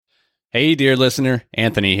Hey, dear listener,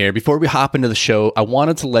 Anthony here. Before we hop into the show, I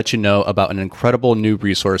wanted to let you know about an incredible new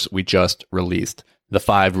resource we just released, The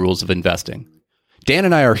 5 Rules of Investing. Dan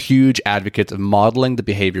and I are huge advocates of modeling the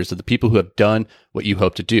behaviors of the people who have done what you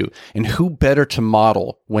hope to do. And who better to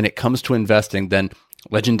model when it comes to investing than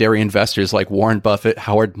legendary investors like Warren Buffett,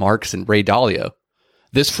 Howard Marks, and Ray Dalio?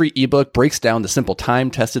 This free ebook breaks down the simple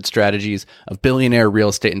time-tested strategies of billionaire real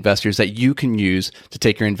estate investors that you can use to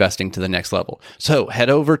take your investing to the next level. So head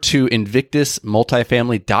over to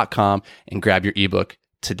invictusmultifamily.com and grab your ebook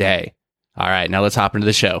today. All right, now let's hop into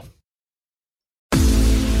the show.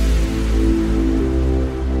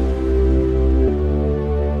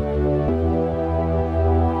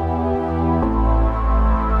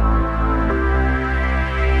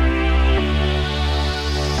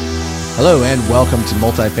 Hello and welcome to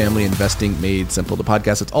Multifamily Investing Made Simple, the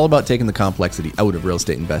podcast that's all about taking the complexity out of real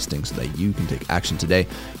estate investing so that you can take action today.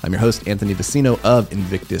 I'm your host, Anthony Vicino of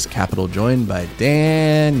Invictus Capital, joined by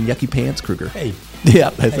Dan Yucky Pants Kruger. Hey.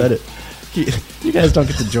 Yeah, I said it. You guys don't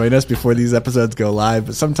get to join us before these episodes go live,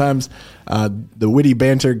 but sometimes the witty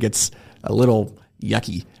banter gets a little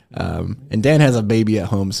yucky. And Dan has a baby at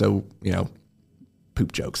home, so,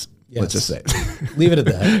 poop jokes. Yes. Let's just say it. Leave it at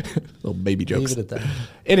that. Little baby jokes. Leave it at that.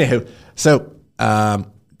 Anywho, so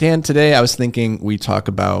Dan, today I was thinking we talk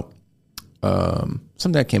about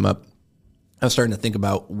something that came up. I was starting to think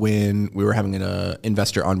about when we were having an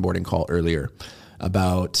investor onboarding call earlier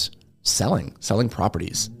about selling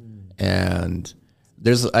properties. And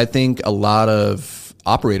there's, I think, a lot of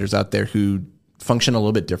operators out there who function a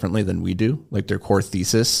little bit differently than we do. Like their core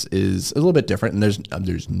thesis is a little bit different, and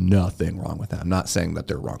there's nothing wrong with that. I'm not saying that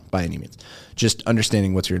they're wrong by any means. Just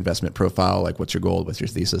understanding what's your investment profile, like what's your goal, what's your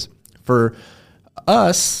thesis. For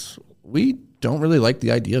us, we don't really like the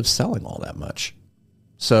idea of selling all that much.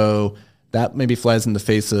 So that maybe flies in the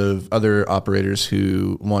face of other operators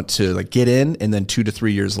who want to like get in and then 2 to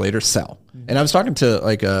 3 years later sell. And I was talking to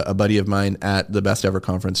like a buddy of mine at the Best Ever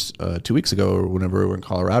conference 2 weeks ago or whenever we were in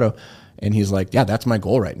Colorado. And he's like, yeah, that's my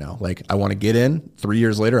goal right now. Like, I want to get in 3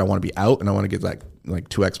 years later. I want to be out and I want to get like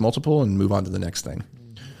 2x multiple and move on to the next thing.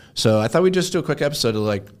 So I thought we'd just do a quick episode of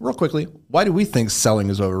like, real quickly, why do we think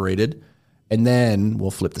selling is overrated? And then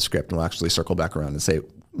we'll flip the script and we'll actually circle back around and say,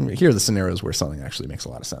 here are the scenarios where selling actually makes a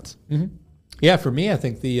lot of sense. Mm-hmm. Yeah, for me, I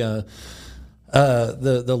think the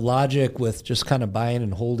logic with just kind of buying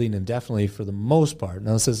and holding indefinitely for the most part.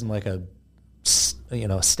 Now, this isn't like a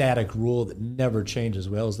static rule that never changes.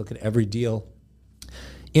 We always look at every deal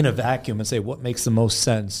in a vacuum and say what makes the most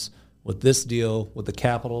sense with this deal, with the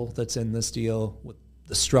capital that's in this deal, with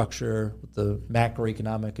the structure, with the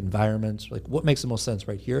macroeconomic environment, like what makes the most sense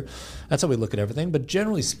right here. That's how we look at everything. But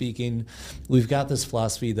generally speaking, we've got this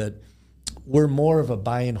philosophy that we're more of a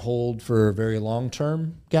buy and hold for very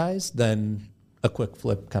long-term guys than a quick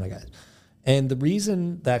flip kind of guys. And the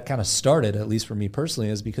reason that kind of started, at least for me personally,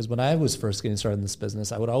 is because when I was first getting started in this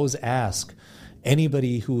business, I would always ask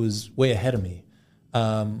anybody who was way ahead of me,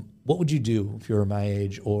 what would you do if you were my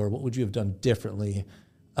age, or what would you have done differently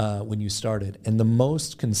when you started? And the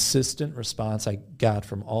most consistent response I got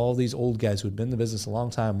from all these old guys who had been in the business a long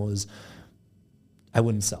time was, I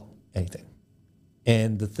wouldn't sell anything.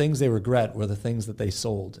 And the things they regret were the things that they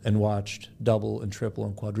sold and watched double and triple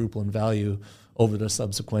and quadruple in value over the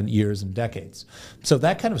subsequent years and decades. So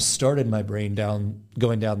that kind of started my brain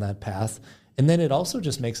going down that path. And then it also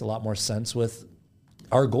just makes a lot more sense with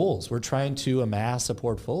our goals. We're trying to amass a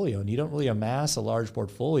portfolio, and you don't really amass a large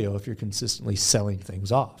portfolio if you're consistently selling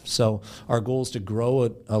things off. So our goal is to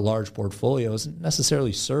grow a large portfolio isn't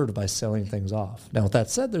necessarily served by selling things off. Now, with that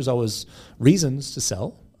said, there's always reasons to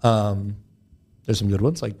sell. There's some good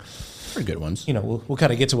ones, like pretty good ones. We'll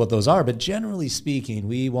kind of get to what those are, but generally speaking,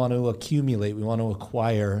 we want to accumulate, we want to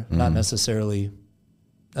acquire, not necessarily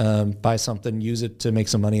buy something, use it to make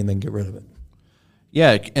some money, and then get rid of it.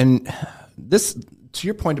 Yeah, and this, to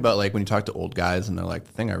your point about like when you talk to old guys and they're like,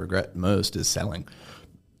 the thing I regret most is selling.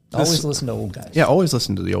 Always listen to old guys. Yeah, always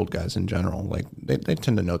listen to the old guys in general. Like they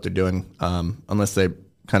tend to know what they're doing, unless they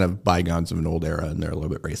kind of bygones of an old era and they're a little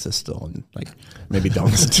bit racist still and like maybe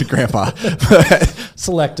don't listen to grandpa.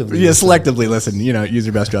 Selectively. Yeah, selectively listen, use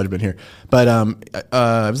your best judgment here. But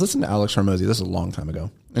I was listening to Alex Hormozi. This is a long time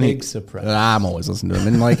ago. And Big surprise. I'm always listening to him.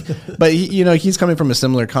 And like, but he's coming from a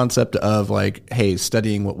similar concept of like, hey,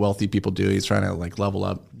 studying what wealthy people do. He's trying to like level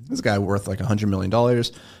up. This guy worth like $100 million,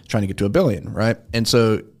 trying to get to $1 billion, right? And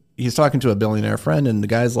so he's talking to a billionaire friend, and the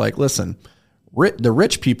guy's like, listen, the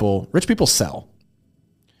rich people sell,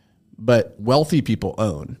 but wealthy people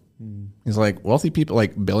own. He's like, wealthy people,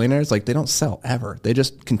 like billionaires, like they don't sell ever. They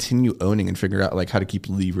just continue owning and figure out like how to keep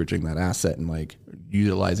leveraging that asset and like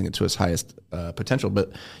utilizing it to its highest potential.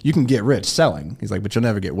 But you can get rich selling. He's like, but you'll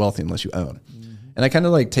never get wealthy unless you own. And I kind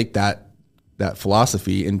of like take that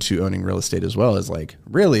philosophy into owning real estate as well, as like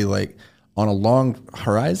really like on a long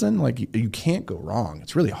horizon, like you can't go wrong.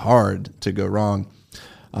 It's really hard to go wrong.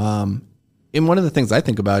 And one of the things I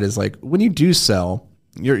think about is like when you do sell,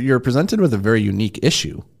 you're presented with a very unique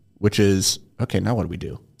issue, which is, okay, now what do we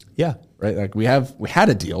do? Yeah. Right? Like we had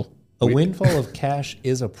a deal. A windfall of cash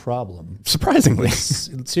is a problem. Surprisingly.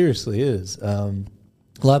 It seriously is. A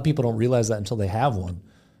lot of people don't realize that until they have one.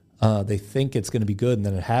 They think it's going to be good, and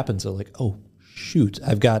then it happens. They're like, oh, shoot,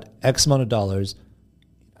 I've got X amount of dollars.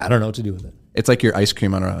 I don't know what to do with it. It's like your ice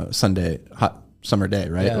cream on a Sunday, hot summer day,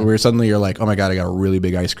 right? Yeah. Where suddenly you're like, oh my God, I got a really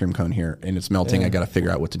big ice cream cone here and it's melting. Yeah. I got to figure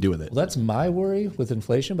out what to do with it. Well, that's my worry with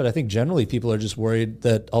inflation, but I think generally people are just worried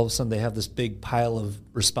that all of a sudden they have this big pile of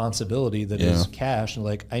responsibility that is cash, and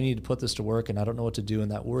like, I need to put this to work and I don't know what to do,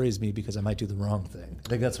 and that worries me because I might do the wrong thing. I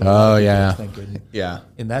think that's what a lot of people are thinking. Yeah.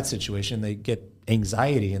 In that situation, they get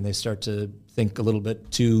anxiety and they start to think a little bit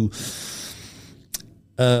too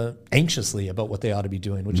anxiously about what they ought to be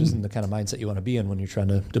doing, which isn't the kind of mindset you want to be in when you're trying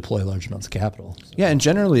to deploy large amounts of capital. Yeah, and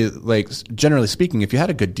generally speaking, if you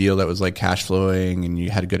had a good deal that was like cash flowing and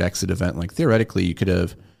you had a good exit event, like theoretically you could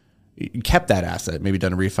have kept that asset, maybe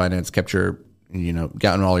done a refinance, kept your,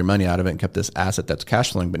 gotten all your money out of it and kept this asset that's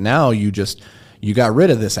cash flowing. But now you got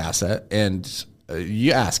rid of this asset, and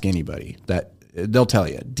you ask anybody that they'll tell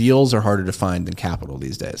you deals are harder to find than capital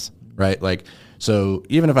these days, right? Like, so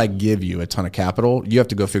even if I give you a ton of capital, you have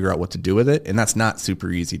to go figure out what to do with it. And that's not super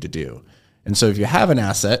easy to do. And so if you have an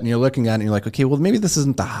asset and you're looking at it and you're like, okay, well, maybe this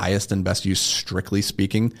isn't the highest and best use, strictly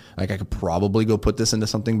speaking, like I could probably go put this into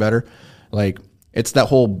something better. Like it's that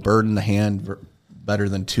whole bird in the hand better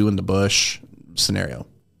than two in the bush scenario.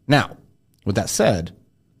 Now, with that said,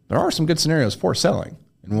 there are some good scenarios for selling.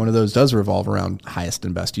 And one of those does revolve around highest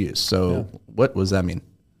and best use. So what does that mean?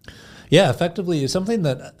 Yeah, effectively, something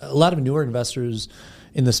that a lot of newer investors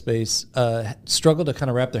in the space struggle to kind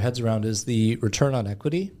of wrap their heads around is the return on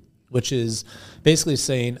equity, which is basically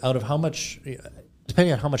saying out of how much,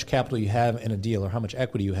 depending on how much capital you have in a deal or how much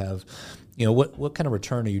equity you have, what kind of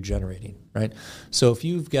return are you generating, right? So if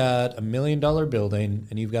you've got $1 million building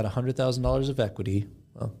and you've got $100,000 of equity,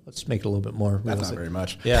 well, let's make it a little bit more realistic. That's not very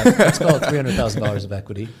much. Yeah, let's call it $300,000 of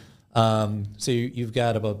equity. So you've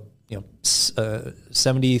got about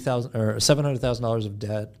 $70,000 or $700,000 of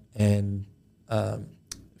debt and a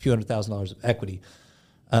few $100,000 of equity,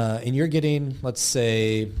 and you're getting, let's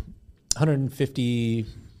say,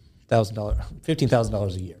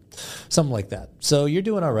 $15,000 a year, something like that. So you're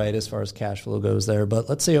doing all right as far as cash flow goes there. But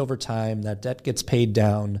let's say over time that debt gets paid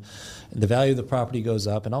down, and the value of the property goes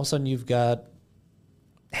up, and all of a sudden you've got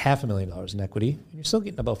 $500,000 in equity, and you're still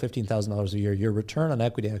getting about $15,000 a year. Your return on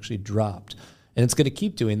equity actually dropped. And it's going to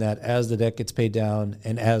keep doing that as the debt gets paid down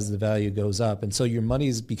and as the value goes up. And so your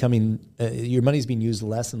money's being used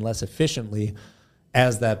less and less efficiently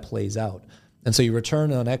as that plays out. And so your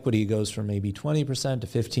return on equity goes from maybe 20% to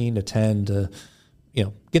 15 to 10 to,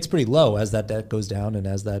 gets pretty low as that debt goes down and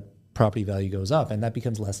as that property value goes up. And that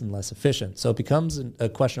becomes less and less efficient. So it becomes a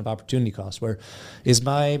question of opportunity cost, where is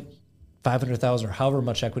my $500,000 or however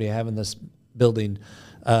much equity I have in this building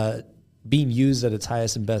being used at its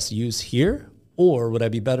highest and best use here? Or would I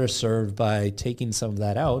be better served by taking some of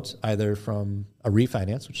that out, either from a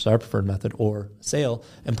refinance, which is our preferred method, or a sale,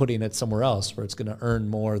 and putting it somewhere else where it's going to earn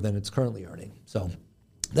more than it's currently earning? So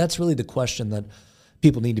that's really the question that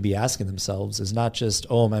people need to be asking themselves, is not just,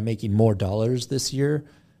 am I making more dollars this year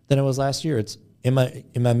than I was last year? It's, am I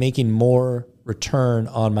making more return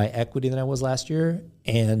on my equity than I was last year?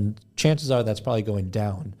 And chances are that's probably going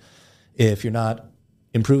down if you're not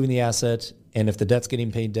improving the asset. And if the debt's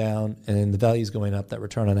getting paid down and the value is going up, that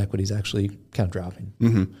return on equity is actually kind of dropping.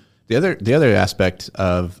 Mm-hmm. The other aspect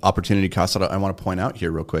of opportunity cost that I want to point out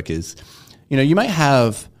here real quick is, you might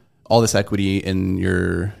have all this equity and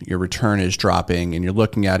your return is dropping, and you're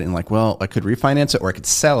looking at it and like, well, I could refinance it, or I could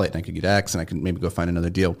sell it and I could get X and I could maybe go find another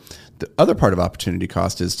deal. The other part of opportunity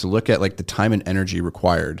cost is to look at like the time and energy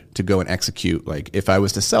required to go and execute. Like if I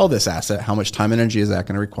was to sell this asset, how much time and energy is that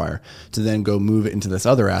going to require to then go move it into this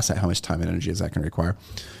other asset? How much time and energy is that going to require?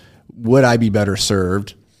 Would I be better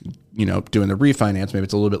served, doing the refinance? Maybe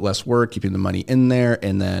it's a little bit less work, keeping the money in there,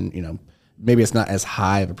 and then, maybe it's not as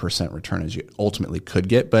high of a percent return as you ultimately could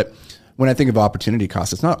get. But when I think of opportunity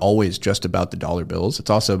cost, it's not always just about the dollar bills. It's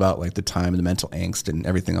also about like the time and the mental angst and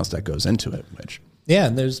everything else that goes into it. Yeah,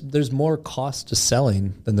 and there's more cost to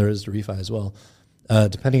selling than there is to refi as well.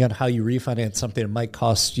 Depending on how you refinance something, it might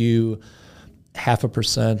cost you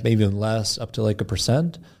 0.5%, maybe even less, up to like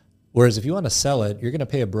 1%. Whereas if you want to sell it, you're going to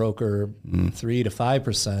pay a broker 3 to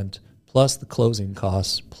 5% plus the closing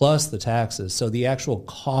costs, plus the taxes. So the actual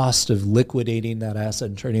cost of liquidating that asset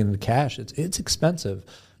and turning it into cash, it's expensive.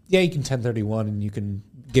 Yeah, you can 1031 and you can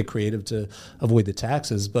get creative to avoid the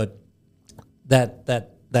taxes, but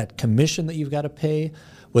that commission that you've got to pay,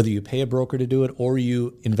 whether you pay a broker to do it or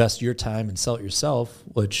you invest your time and sell it yourself,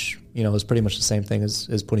 which is pretty much the same thing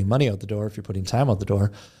as putting money out the door. If you're putting time out the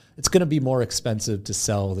door, it's going to be more expensive to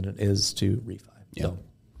sell than it is to refi. Yeah.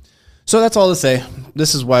 So that's all to say.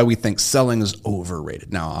 This is why we think selling is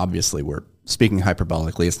overrated. Now, obviously, we're speaking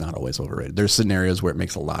hyperbolically. It's not always overrated. There's scenarios where it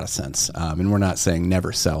makes a lot of sense, and we're not saying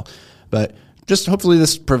never sell. But just hopefully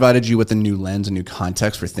this provided you with a new lens, a new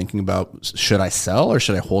context for thinking about, should I sell or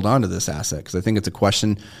should I hold on to this asset? Because I think it's a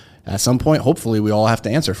question at some point, hopefully, we all have to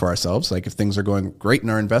answer for ourselves. Like if things are going great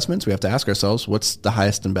in our investments, we have to ask ourselves, what's the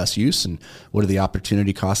highest and best use? And what are the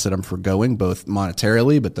opportunity costs that I'm foregoing, both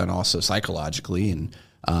monetarily, but then also psychologically and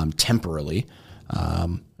temporally.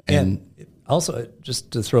 And also,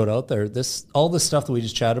 just to throw it out there, all this stuff that we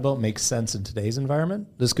just chatted about makes sense in today's environment.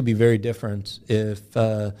 This could be very different if,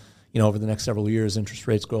 over the next several years, interest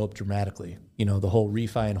rates go up dramatically. The whole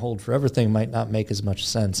refi and hold forever thing might not make as much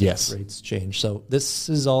sense if rates change. So this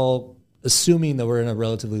is all assuming that we're in a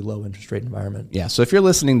relatively low interest rate environment. Yeah. So if you're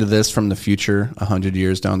listening to this from the future, 100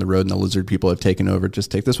 years down the road and the lizard people have taken over,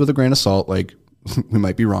 just take this with a grain of salt. Like we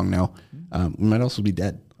might be wrong now. We might also be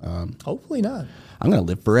dead. Hopefully not. I'm going to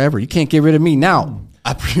live forever. You can't get rid of me now.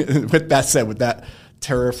 With that said, with that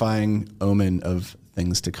terrifying omen of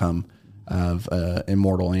things to come of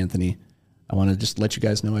immortal Anthony, I want to just let you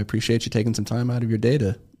guys know I appreciate you taking some time out of your day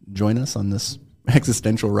to join us on this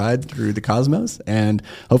existential ride through the cosmos. And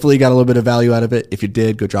hopefully you got a little bit of value out of it. If you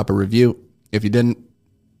did, go drop a review. If you didn't,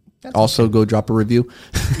 go drop a review.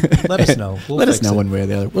 Let us know. Let us know one way or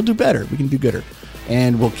the other. We'll do better. We can do gooder.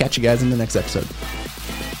 And we'll catch you guys in the next episode.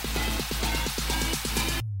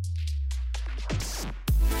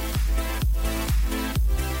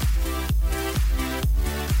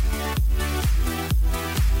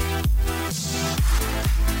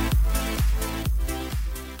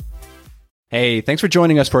 Hey, thanks for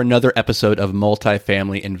joining us for another episode of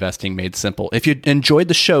Multifamily Investing Made Simple. If you enjoyed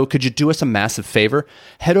the show, could you do us a massive favor?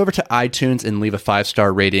 Head over to iTunes and leave a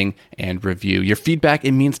 5-star rating and review. Your feedback,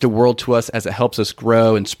 it means the world to us as it helps us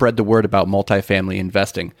grow and spread the word about multifamily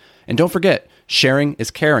investing. And don't forget, sharing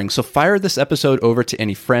is caring. So fire this episode over to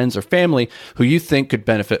any friends or family who you think could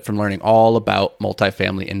benefit from learning all about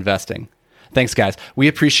multifamily investing. Thanks, guys. We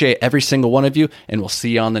appreciate every single one of you, and we'll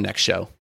see you on the next show.